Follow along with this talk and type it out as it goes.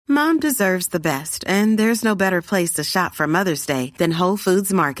Mom deserves the best, and there's no better place to shop for Mother's Day than Whole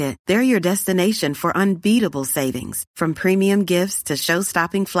Foods Market. They're your destination for unbeatable savings, from premium gifts to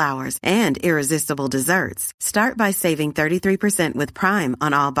show-stopping flowers and irresistible desserts. Start by saving 33% with Prime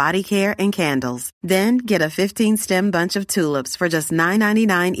on all body care and candles. Then get a 15-stem bunch of tulips for just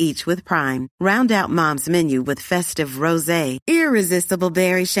 $9.99 each with Prime. Round out Mom's menu with festive rosé, irresistible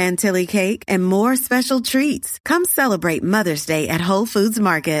berry chantilly cake, and more special treats. Come celebrate Mother's Day at Whole Foods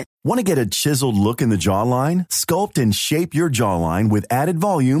Market. Want to get a chiseled look in the jawline? Sculpt and shape your jawline with added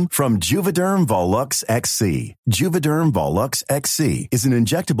volume from Juvederm Volux XC. Juvederm Volux XC is an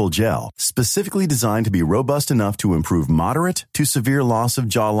injectable gel specifically designed to be robust enough to improve moderate to severe loss of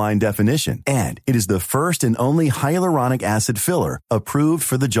jawline definition. And it is the first and only hyaluronic acid filler approved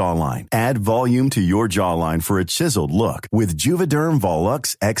for the jawline. Add volume to your jawline for a chiseled look with Juvederm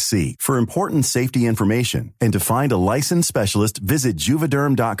Volux XC. For important safety information and to find a licensed specialist, visit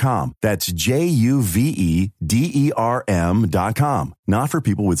Juvederm.com. That's Juvederm.com. Not for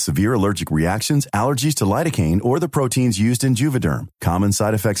people with severe allergic reactions, allergies to lidocaine, or the proteins used in Juvederm. Common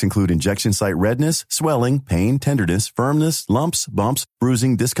side effects include injection site redness, swelling, pain, tenderness, firmness, lumps, bumps,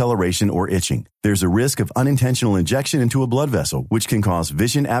 bruising, discoloration, or itching. There's a risk of unintentional injection into a blood vessel, which can cause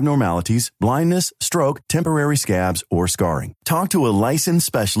vision abnormalities, blindness, stroke, temporary scabs, or scarring. Talk to a licensed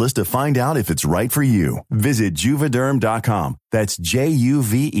specialist to find out if it's right for you. Visit Juvederm.com. That's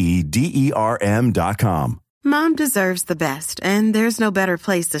Juvederm.com. Mom deserves the best, and there's no better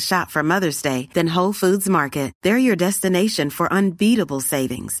place to shop for Mother's Day than Whole Foods Market. They're your destination for unbeatable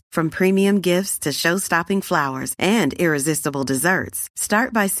savings, from premium gifts to show-stopping flowers and irresistible desserts.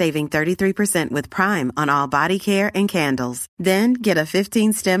 Start by saving 33% with Prime on all body care and candles. Then get a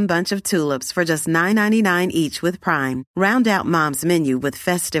 15-stem bunch of tulips for just $9.99 each with Prime. Round out Mom's menu with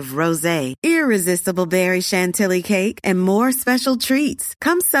festive rosé, irresistible berry chantilly cake, and more special treats.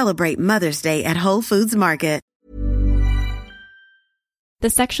 Come celebrate Mother's Day at Whole Foods Market. The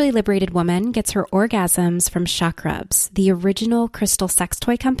sexually liberated woman gets her orgasms from Chakrubs, the original crystal sex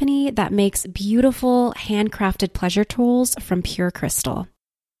toy company that makes beautiful, handcrafted pleasure tools from pure crystal.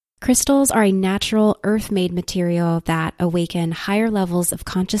 Crystals are a natural, earth-made material that awaken higher levels of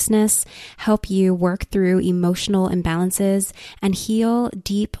consciousness, help you work through emotional imbalances, and heal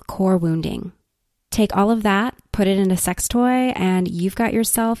deep core wounding. Take all of that, put it in a sex toy, and you've got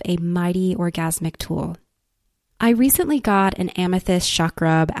yourself a mighty orgasmic tool. I recently got an amethyst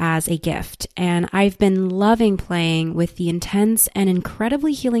chakrub as a gift, and I've been loving playing with the intense and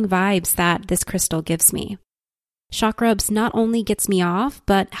incredibly healing vibes that this crystal gives me. Chakrubs not only gets me off,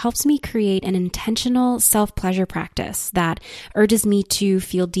 but helps me create an intentional self-pleasure practice that urges me to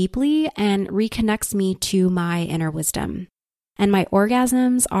feel deeply and reconnects me to my inner wisdom. And my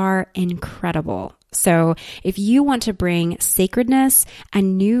orgasms are incredible. So if you want to bring sacredness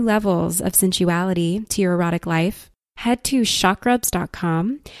and new levels of sensuality to your erotic life, head to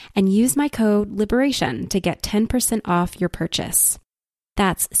chakrubs.com and use my code LIBERATION to get 10% off your purchase.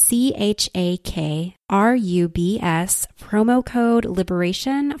 That's CHAKRUBS, promo code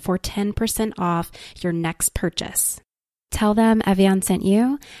LIBERATION for 10% off your next purchase. Tell them Evian sent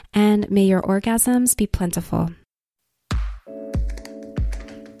you, and may your orgasms be plentiful.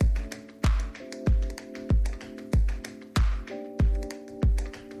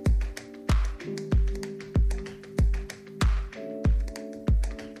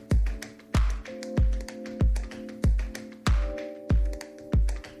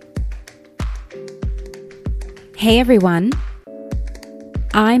 Hey everyone,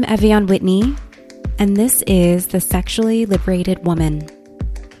 I'm Evian Whitney, and this is The Sexually Liberated Woman.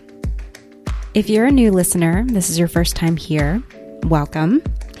 If you're a new listener, this is your first time here, welcome.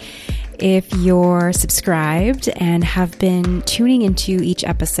 If you're subscribed and have been tuning into each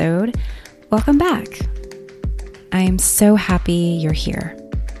episode, welcome back. I am so happy you're here.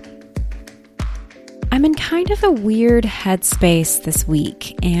 I'm in kind of a weird headspace this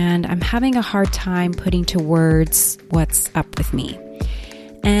week, and I'm having a hard time putting to words what's up with me.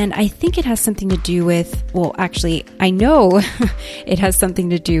 And I think it has something to do with, well, actually, I know it has something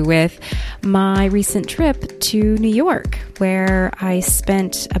to do with my recent trip to New York, where I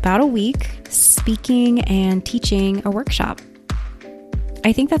spent about a week speaking and teaching a workshop.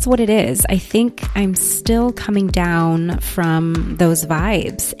 I think that's what it is. I think I'm still coming down from those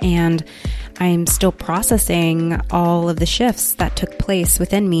vibes, and I'm still processing all of the shifts that took place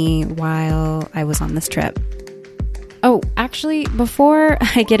within me while I was on this trip. Oh, actually, before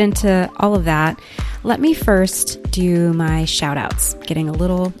I get into all of that, let me first do my shout outs, getting a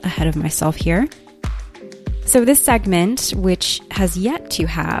little ahead of myself here. So this segment, which has yet to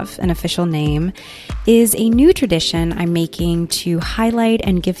have an official name, is a new tradition I'm making to highlight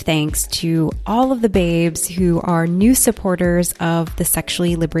and give thanks to all of the babes who are new supporters of the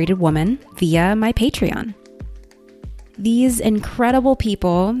Sexually Liberated Woman via my Patreon. These incredible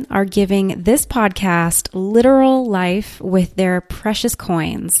people are giving this podcast literal life with their precious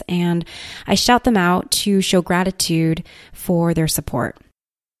coins, and I shout them out to show gratitude for their support.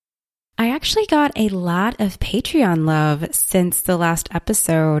 I actually got a lot of Patreon love since the last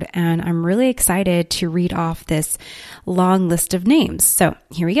episode, and I'm really excited to read off this long list of names. So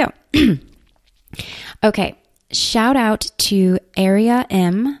here we go. Okay, shout out to Area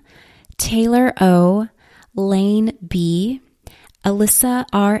M, Taylor O, Lane B, Alyssa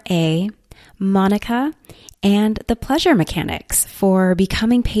R.A., Monica, and the Pleasure Mechanics for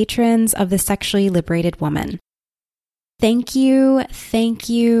becoming patrons of the Sexually Liberated Woman. Thank you, thank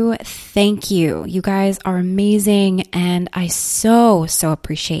you, thank you. You guys are amazing, and I so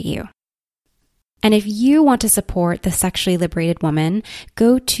appreciate you. And if you want to support the Sexually Liberated Woman,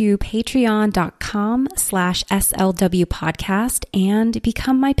 go to patreon.com/SLW podcast and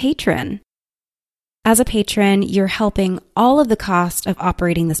become my patron. As a patron, you're helping all of the cost of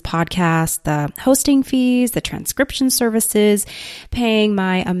operating this podcast, the hosting fees, the transcription services, paying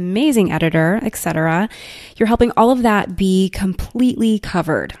my amazing editor, etc. You're helping all of that be completely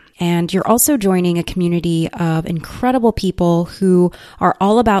covered. And you're also joining a community of incredible people who are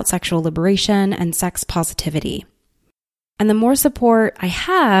all about sexual liberation and sex positivity. And the more support I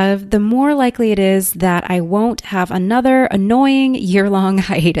have, the more likely it is that I won't have another annoying year-long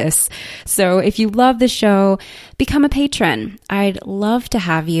hiatus. So if you love the show, become a patron. I'd love to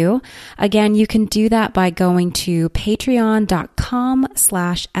have you. Again, you can do that by going to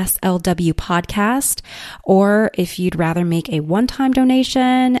patreon.com/SLW podcast. Or if you'd rather make a one-time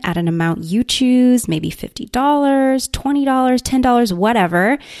donation at an amount you choose, maybe $50, $20, $10,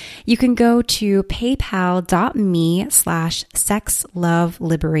 whatever, you can go to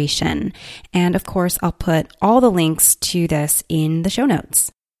paypal.me/sexloveliberation. And of course, I'll put all the links to this in the show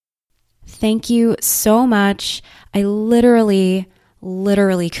notes. Thank you so much. I literally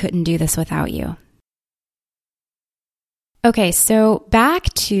couldn't do this without you. Okay, so back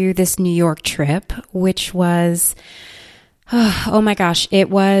to this New York trip, which was, oh my gosh, it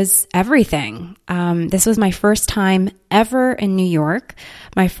was everything. This was my first time ever in New York,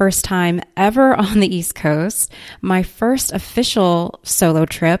 my first time ever on the East Coast, my first official solo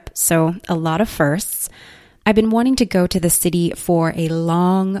trip, so a lot of firsts. I've been wanting to go to the city for a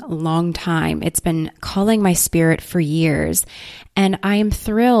long time. It's been calling my spirit for years, and I am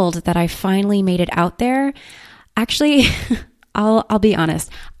thrilled that I finally made it out there. Actually, I'll be honest,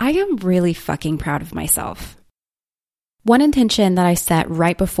 I am really fucking proud of myself. One intention that I set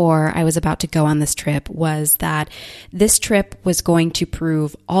right before I was about to go on this trip was that this trip was going to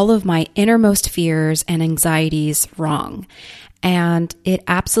prove all of my innermost fears and anxieties wrong. And it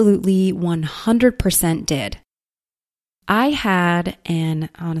absolutely 100% did. I had, and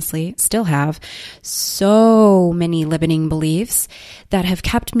honestly still have, so many limiting beliefs that have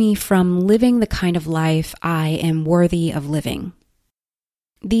kept me from living the kind of life I am worthy of living.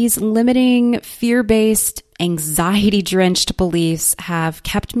 These limiting, fear-based, anxiety-drenched beliefs have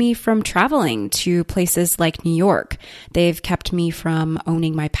kept me from traveling to places like New York. They've kept me from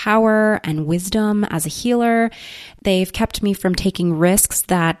owning my power and wisdom as a healer. They've kept me from taking risks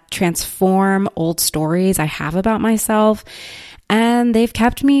that transform old stories I have about myself. And they've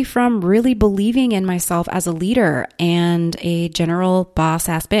kept me from really believing in myself as a leader and a general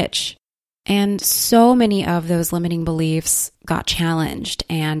boss-ass bitch. And so many of those limiting beliefs got challenged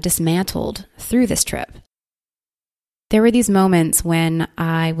and dismantled through this trip. There were these moments when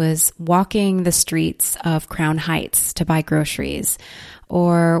I was walking the streets of Crown Heights to buy groceries,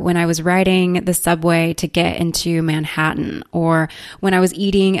 or when I was riding the subway to get into Manhattan, or when I was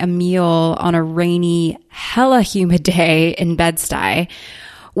eating a meal on a rainy, hella humid day in Bed-Stuy,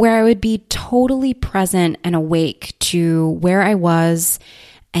 where I would be totally present and awake to where I was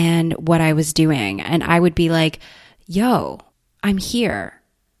and what I was doing. And I would be like, yo, I'm here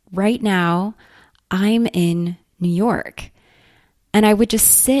right now. I'm in New York. And I would just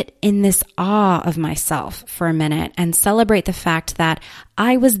sit in this awe of myself for a minute and celebrate the fact that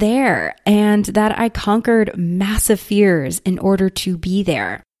I was there and that I conquered massive fears in order to be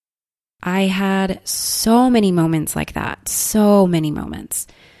there. I had so many moments like that, so many moments.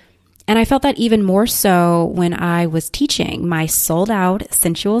 And I felt that even more so when I was teaching my sold-out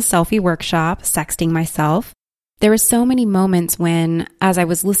sensual selfie workshop, Sexting Myself. There were so many moments when, as I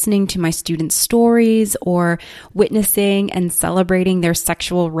was listening to my students' stories or witnessing and celebrating their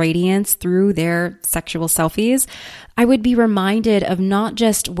sexual radiance through their sexual selfies, I would be reminded of not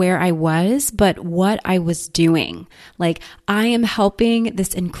just where I was, but what I was doing. Like, I am helping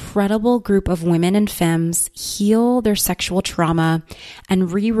this incredible group of women and femmes heal their sexual trauma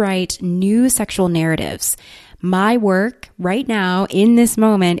and rewrite new sexual narratives. My work right now in this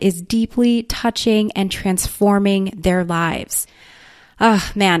moment is deeply touching and transforming their lives.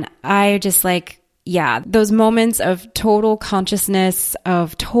 Man, I just those moments of total consciousness,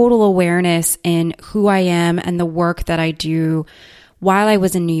 of total awareness in who I am and the work that I do while I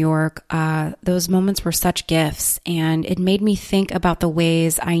was in New York, those moments were such gifts, and it made me think about the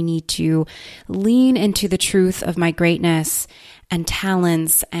ways I need to lean into the truth of my greatness and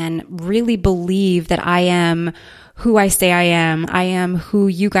talents and really believe that I am who I say I am who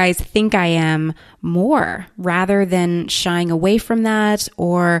you guys think I am more, rather than shying away from that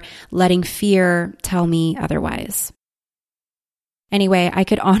or letting fear tell me otherwise. Anyway, I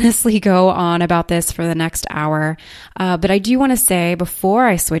could honestly go on about this for the next hour, but I do want to say before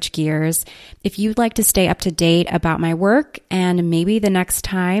I switch gears, if you'd like to stay up to date about my work and maybe the next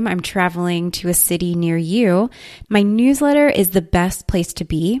time I'm traveling to a city near you, my newsletter is the best place to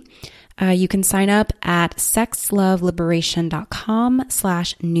be. You can sign up at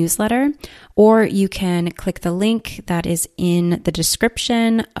sexloveliberation.com/newsletter, or you can click the link that is in the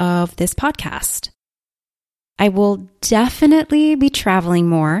description of this podcast. I will definitely be traveling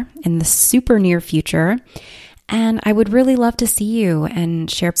more in the super near future, and I would really love to see you and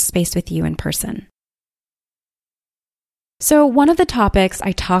share space with you in person. So one of the topics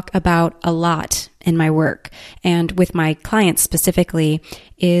I talk about a lot in my work, and with my clients specifically,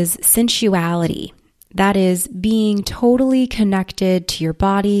 is sensuality. That is being totally connected to your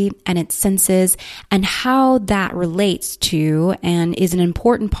body and its senses, and how that relates to and is an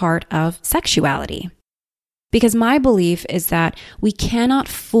important part of sexuality. Because my belief is that we cannot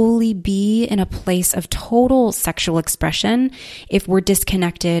fully be in a place of total sexual expression if we're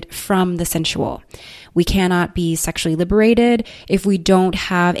disconnected from the sensual. We cannot be sexually liberated if we don't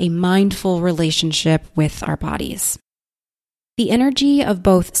have a mindful relationship with our bodies. The energy of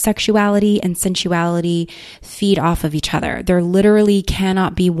both sexuality and sensuality feed off of each other. There literally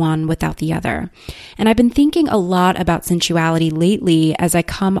cannot be one without the other. And I've been thinking a lot about sensuality lately as I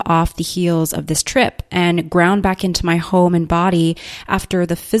come off the heels of this trip and ground back into my home and body after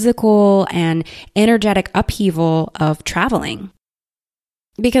the physical and energetic upheaval of traveling.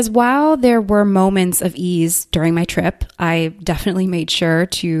 Because while there were moments of ease during my trip, I definitely made sure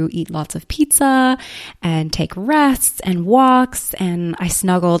to eat lots of pizza and take rests and walks, and I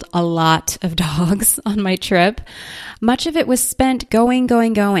snuggled a lot of dogs on my trip. Much of it was spent going.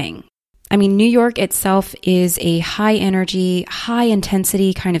 I mean, New York itself is a high energy, high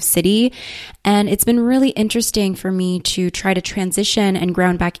intensity kind of city, and it's been really interesting for me to try to transition and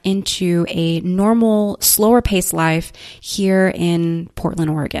ground back into a normal, slower paced life here in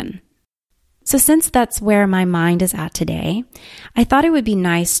Portland, Oregon. So since that's where my mind is at today, I thought it would be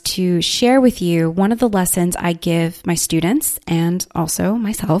nice to share with you one of the lessons I give my students and also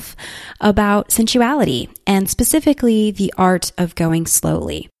myself about sensuality, and specifically the art of going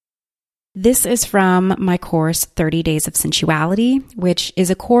slowly. This is from my course, 30 Days of Sensuality, which is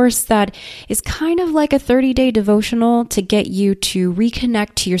a course that is kind of like a 30-day devotional to get you to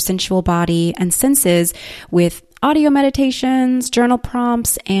reconnect to your sensual body and senses with audio meditations, journal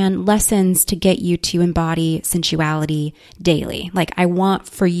prompts, and lessons to get you to embody sensuality daily. Like, I want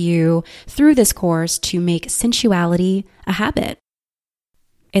for you, through this course, to make sensuality a habit.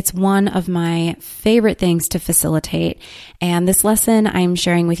 It's one of my favorite things to facilitate. And this lesson I'm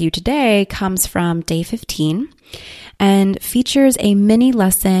sharing with you today comes from day 15 and features a mini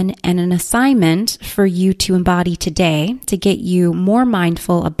lesson and an assignment for you to embody today to get you more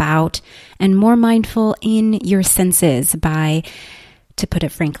mindful about and more mindful in your senses by, to put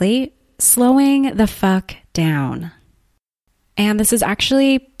it frankly, slowing the fuck down. And this is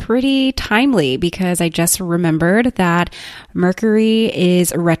actually pretty timely because I just remembered that Mercury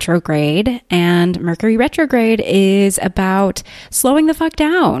is retrograde, and Mercury retrograde is about slowing the fuck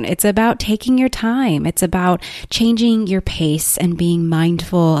down. It's about taking your time. It's about changing your pace and being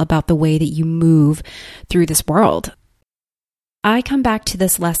mindful about the way that you move through this world. I come back to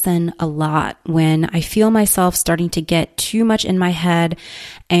this lesson a lot when I feel myself starting to get too much in my head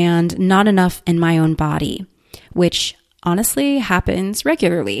and not enough in my own body, which honestly happens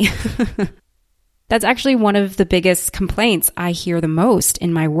regularly. That's actually one of the biggest complaints I hear the most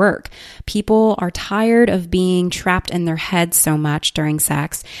in my work. People are tired of being trapped in their heads so much during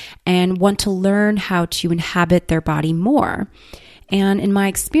sex and want to learn how to inhabit their body more. And in my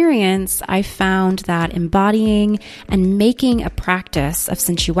experience, I found that embodying and making a practice of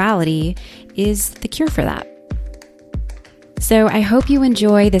sensuality is the cure for that. So I hope you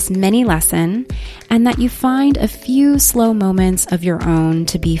enjoy this mini lesson and that you find a few slow moments of your own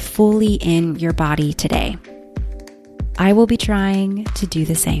to be fully in your body today. I will be trying to do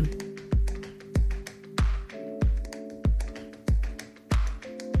the same.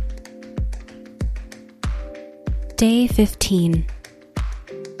 Day 15.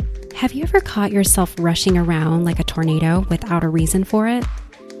 Have you ever caught yourself rushing around like a tornado without a reason for it?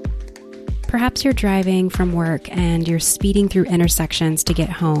 Perhaps you're driving from work and you're speeding through intersections to get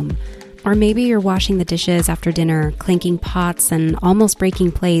home. Or maybe you're washing the dishes after dinner, clinking pots and almost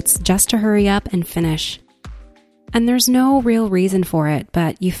breaking plates just to hurry up and finish. And there's no real reason for it,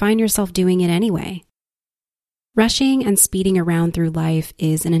 but you find yourself doing it anyway. Rushing and speeding around through life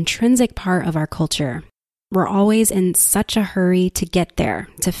is an intrinsic part of our culture. We're always in such a hurry to get there,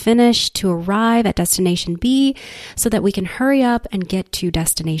 to finish, to arrive at destination B so that we can hurry up and get to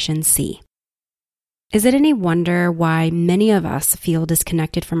destination C. Is it any wonder why many of us feel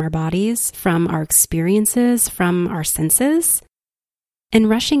disconnected from our bodies, from our experiences, from our senses? In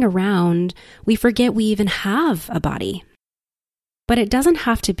rushing around, we forget we even have a body. But it doesn't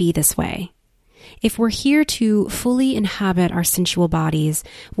have to be this way. If we're here to fully inhabit our sensual bodies,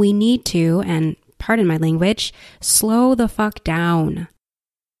 we need to, and pardon my language, slow the fuck down.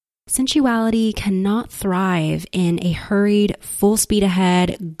 Sensuality cannot thrive in a hurried, full speed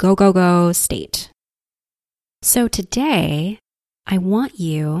ahead, go, go, go state. So today, I want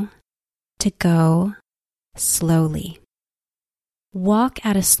you to go slowly. Walk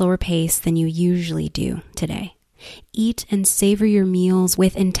at a slower pace than you usually do today. Eat and savor your meals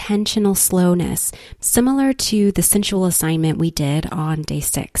with intentional slowness, similar to the sensual assignment we did on day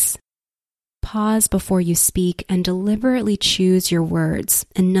 6. Pause before you speak and deliberately choose your words,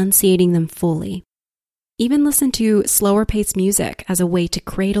 enunciating them fully. Even listen to slower paced music as a way to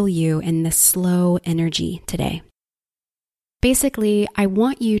cradle you in this slow energy today. Basically, I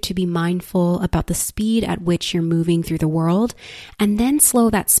want you to be mindful about the speed at which you're moving through the world and then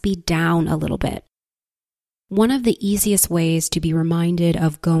slow that speed down a little bit. One of the easiest ways to be reminded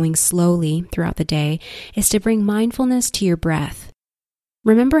of going slowly throughout the day is to bring mindfulness to your breath.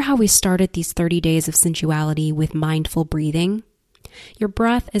 Remember how we started these 30 days of sensuality with mindful breathing? Your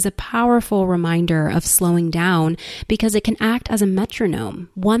breath is a powerful reminder of slowing down because it can act as a metronome,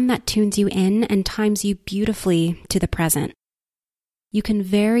 one that tunes you in and times you beautifully to the present. You can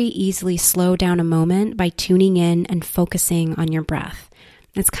very easily slow down a moment by tuning in and focusing on your breath.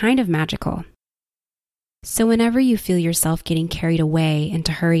 It's kind of magical. So whenever you feel yourself getting carried away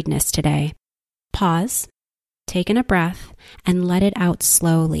into hurriedness today, pause, take in a breath, and let it out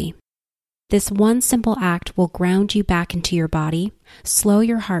slowly. This one simple act will ground you back into your body, slow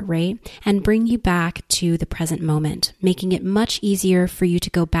your heart rate, and bring you back to the present moment, making it much easier for you to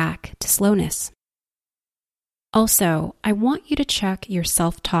go back to slowness. Also, I want you to check your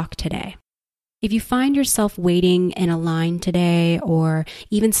self-talk today. If you find yourself waiting in a line today or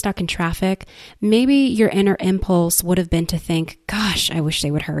even stuck in traffic, maybe your inner impulse would have been to think, gosh, I wish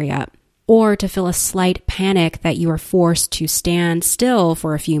they would hurry up. Or to feel a slight panic that you are forced to stand still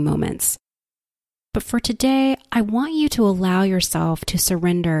for a few moments. But for today, I want you to allow yourself to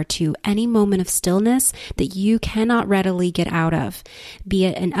surrender to any moment of stillness that you cannot readily get out of, be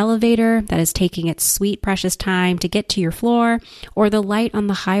it an elevator that is taking its sweet, precious time to get to your floor, or the light on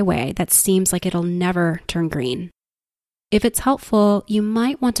the highway that seems like it'll never turn green. If it's helpful, you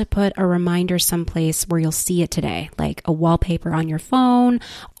might want to put a reminder someplace where you'll see it today, like a wallpaper on your phone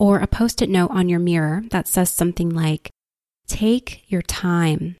or a post-it note on your mirror that says something like, "Take your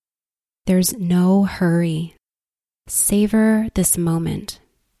time. There's no hurry. Savor this moment."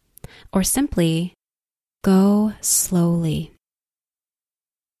 Or simply, go slowly.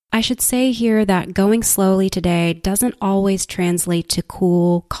 I should say here that going slowly today doesn't always translate to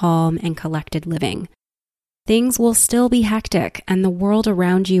cool, calm, and collected living. Things will still be hectic, and the world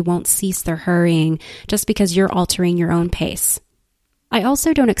around you won't cease their hurrying just because you're altering your own pace. I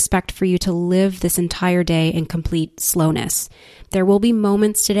also don't expect for you to live this entire day in complete slowness. There will be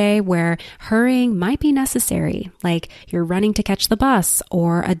moments today where hurrying might be necessary, like you're running to catch the bus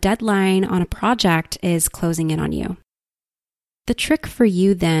or a deadline on a project is closing in on you. The trick for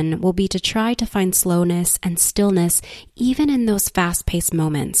you then will be to try to find slowness and stillness even in those fast-paced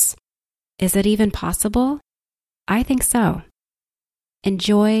moments. Is it even possible? I think so.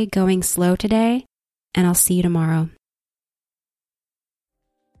 Enjoy going slow today and I'll see you tomorrow.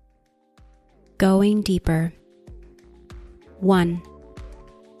 Going deeper. 1.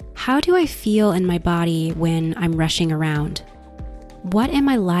 How do I feel in my body when I'm rushing around? What am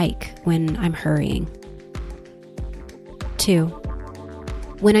I like when I'm hurrying? 2.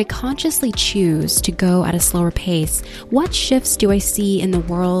 When I consciously choose to go at a slower pace, what shifts do I see in the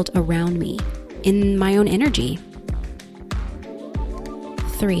world around me, in my own energy?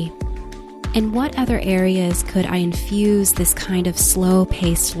 3. In what other areas could I infuse this kind of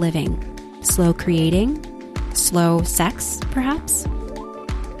slow-paced living? Slow creating? Slow sex, perhaps?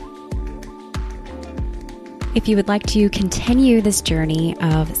 If you would like to continue this journey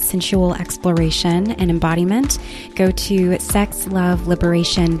of sensual exploration and embodiment, go to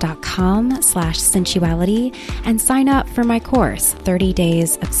sexloveliberation.com/sensuality and sign up for my course, 30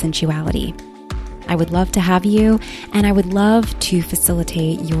 Days of Sensuality. I would love to have you, and I would love to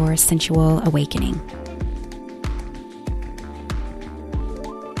facilitate your sensual awakening.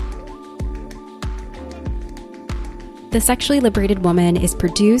 The Sexually Liberated Woman is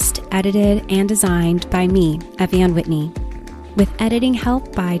produced, edited, and designed by me, Evian Whitney, with editing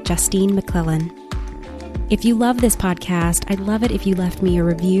help by Justine McClellan. If you love this podcast, I'd love it if you left me a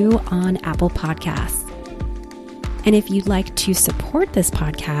review on Apple Podcasts. And if you'd like to support this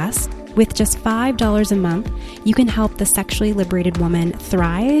podcast, with just $5 a month, you can help the Sexually Liberated Woman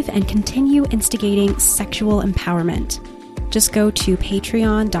thrive and continue instigating sexual empowerment. Just go to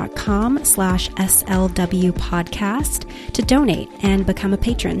patreon.com/SLW podcast to donate and become a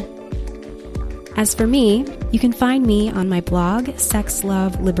patron. As for me, you can find me on my blog,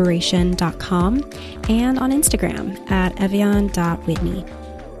 sexloveliberation.com, and on Instagram at evian.whitney.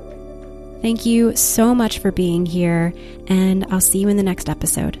 Thank you so much for being here, and I'll see you in the next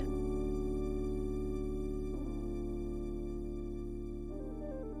episode.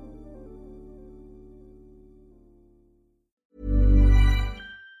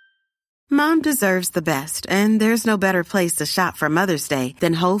 Mom deserves the best, and there's no better place to shop for Mother's Day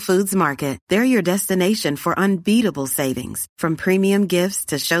than Whole Foods Market. They're your destination for unbeatable savings, from premium gifts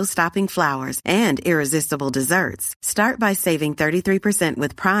to show-stopping flowers and irresistible desserts. Start by saving 33%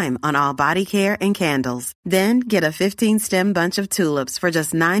 with Prime on all body care and candles. Then get a 15-stem bunch of tulips for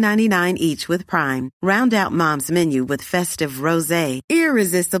just $9.99 each with Prime. Round out Mom's menu with festive rosé,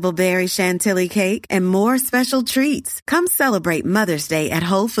 irresistible berry chantilly cake, and more special treats. Come celebrate Mother's Day at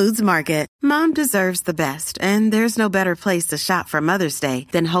Whole Foods Market. Mom deserves the best, and there's no better place to shop for Mother's Day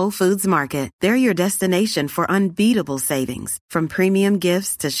than Whole Foods Market. They're your destination for unbeatable savings, from premium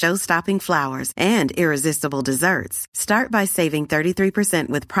gifts to show-stopping flowers and irresistible desserts. Start by saving 33%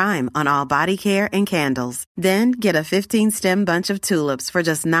 with Prime on all body care and candles. Then get a 15-stem bunch of tulips for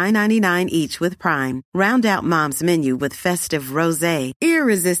just $9.99 each with Prime. Round out Mom's menu with festive rosé,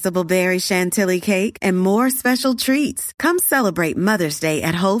 irresistible berry chantilly cake, and more special treats. Come celebrate Mother's Day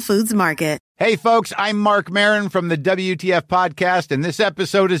at Whole Foods Market. Hey folks, I'm Mark Maron from the WTF Podcast, and this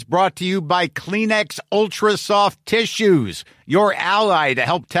episode is brought to you by Kleenex Ultra Soft Tissues, your ally to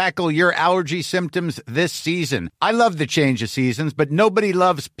help tackle your allergy symptoms this season. I love the change of seasons, but nobody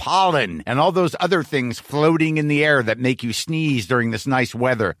loves pollen and all those other things floating in the air that make you sneeze during this nice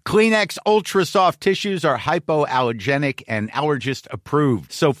weather. Kleenex Ultra Soft Tissues are hypoallergenic and allergist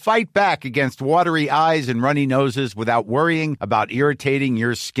approved, so fight back against watery eyes and runny noses without worrying about irritating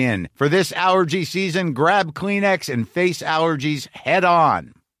your skin. For this allergy season, grab Kleenex and face allergies head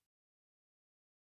on.